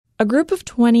A group of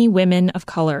 20 women of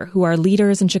color who are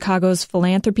leaders in Chicago's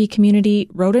philanthropy community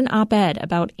wrote an op-ed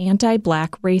about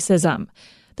anti-Black racism.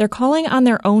 They're calling on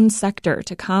their own sector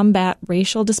to combat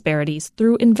racial disparities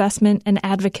through investment and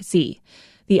advocacy.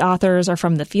 The authors are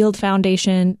from the Field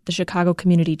Foundation, the Chicago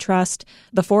Community Trust,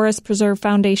 the Forest Preserve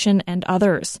Foundation, and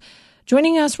others.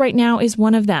 Joining us right now is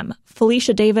one of them.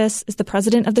 Felicia Davis is the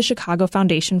president of the Chicago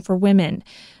Foundation for Women.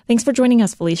 Thanks for joining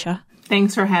us, Felicia.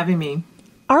 Thanks for having me.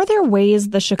 Are there ways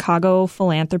the Chicago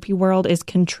philanthropy world is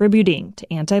contributing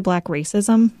to anti-Black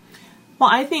racism? Well,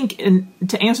 I think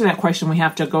to answer that question, we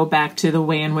have to go back to the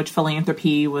way in which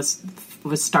philanthropy was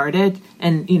started.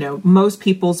 And, most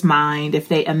people's mind, if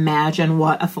they imagine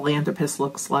what a philanthropist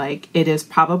looks like, it is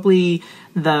probably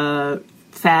the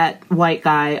fat white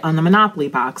guy on the Monopoly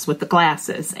box with the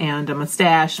glasses and a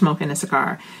mustache smoking a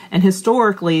cigar. And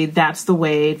historically, that's the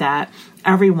way that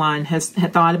everyone had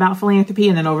thought about philanthropy.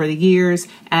 And then over the years,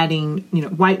 adding,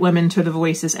 white women to the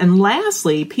voices. And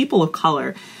lastly, people of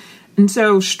color. And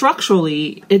so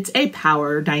structurally, it's a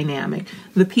power dynamic.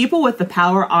 The people with the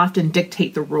power often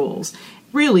dictate the rules.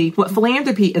 Really, what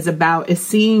philanthropy is about is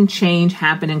seeing change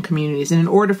happen in communities. And in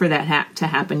order for that to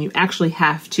happen, you actually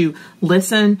have to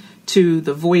listen to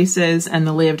the voices and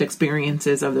the lived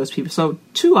experiences of those people. So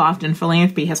too often,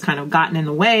 philanthropy has kind of gotten in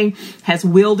the way, has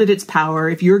wielded its power.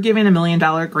 If you're given $1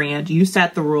 million grant, you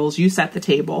set the rules, you set the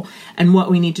table. And what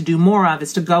we need to do more of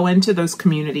is to go into those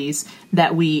communities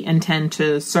that we intend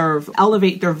to serve,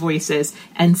 elevate their voices,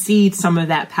 and cede some of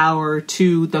that power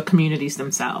to the communities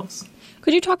themselves.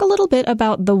 Could you talk a little bit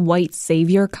about the white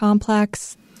savior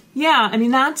complex? Yeah,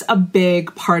 that's a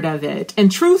big part of it.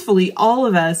 And truthfully, all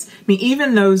of us,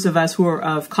 even those of us who are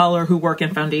of color who work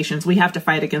in foundations, we have to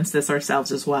fight against this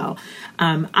ourselves as well.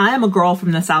 I am a girl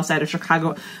from the south side of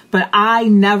Chicago, but I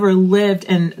never lived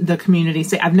in the community.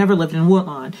 I've never lived in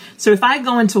Woodlawn. So if I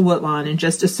go into Woodlawn and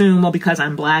just assume, well, because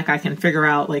I'm Black, I can figure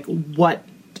out what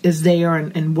is there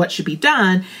and what should be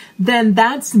done, then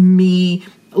that's me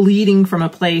leading from a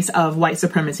place of white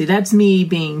supremacy. That's me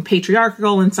being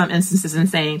patriarchal in some instances and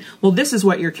saying, well, this is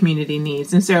what your community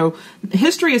needs. And so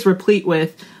history is replete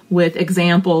with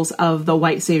examples of the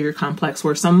white savior complex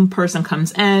where some person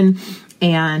comes in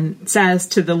and says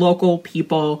to the local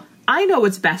people, I know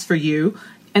what's best for you.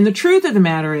 And the truth of the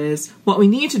matter is, what we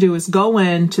need to do is go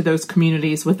into those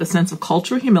communities with a sense of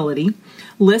cultural humility,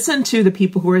 listen to the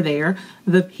people who are there,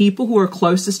 the people who are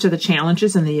closest to the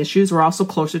challenges and the issues are also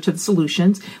closer to the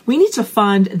solutions. We need to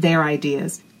fund their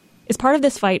ideas. Is part of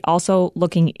this fight also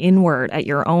looking inward at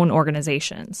your own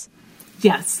organizations?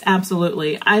 Yes,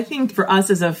 absolutely. I think for us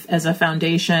as a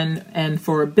foundation and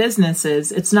for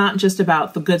businesses, it's not just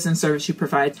about the goods and service you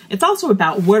provide. It's also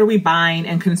about what are we buying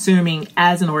and consuming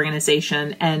as an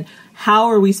organization and how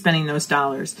are we spending those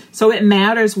dollars? So it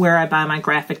matters where I buy my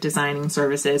graphic designing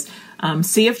services.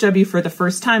 CFW, for the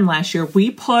first time last year,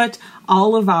 we put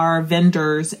all of our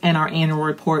vendors in our annual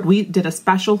report. We did a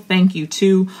special thank you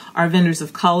to our vendors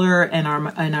of color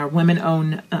and our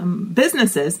women-owned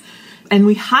businesses. And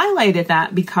we highlighted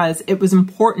that because it was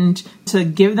important to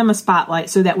give them a spotlight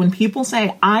so that when people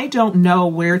say, I don't know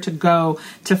where to go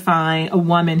to find a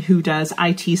woman who does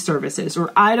IT services,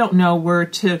 or I don't know where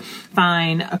to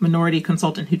find a minority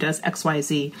consultant who does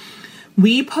XYZ,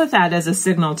 we put that as a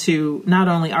signal to not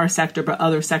only our sector, but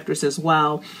other sectors as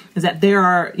well, is that there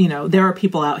are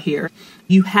people out here.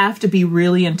 You have to be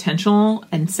really intentional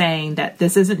in saying that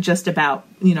this isn't just about,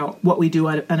 what we do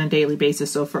on a daily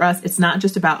basis. So for us, it's not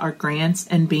just about our grants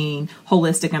and being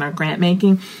holistic in our grant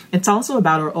making. It's also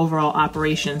about our overall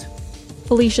operations.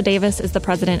 Felicia Davis is the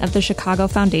president of the Chicago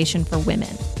Foundation for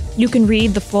Women. You can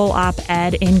read the full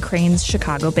op-ed in Crane's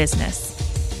Chicago Business.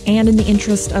 And in the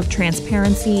interest of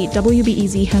transparency,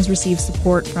 WBEZ has received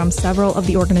support from several of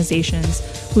the organizations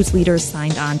whose leaders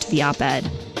signed on to the op-ed.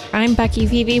 I'm Becky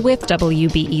Vevea with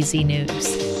WBEZ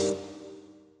News.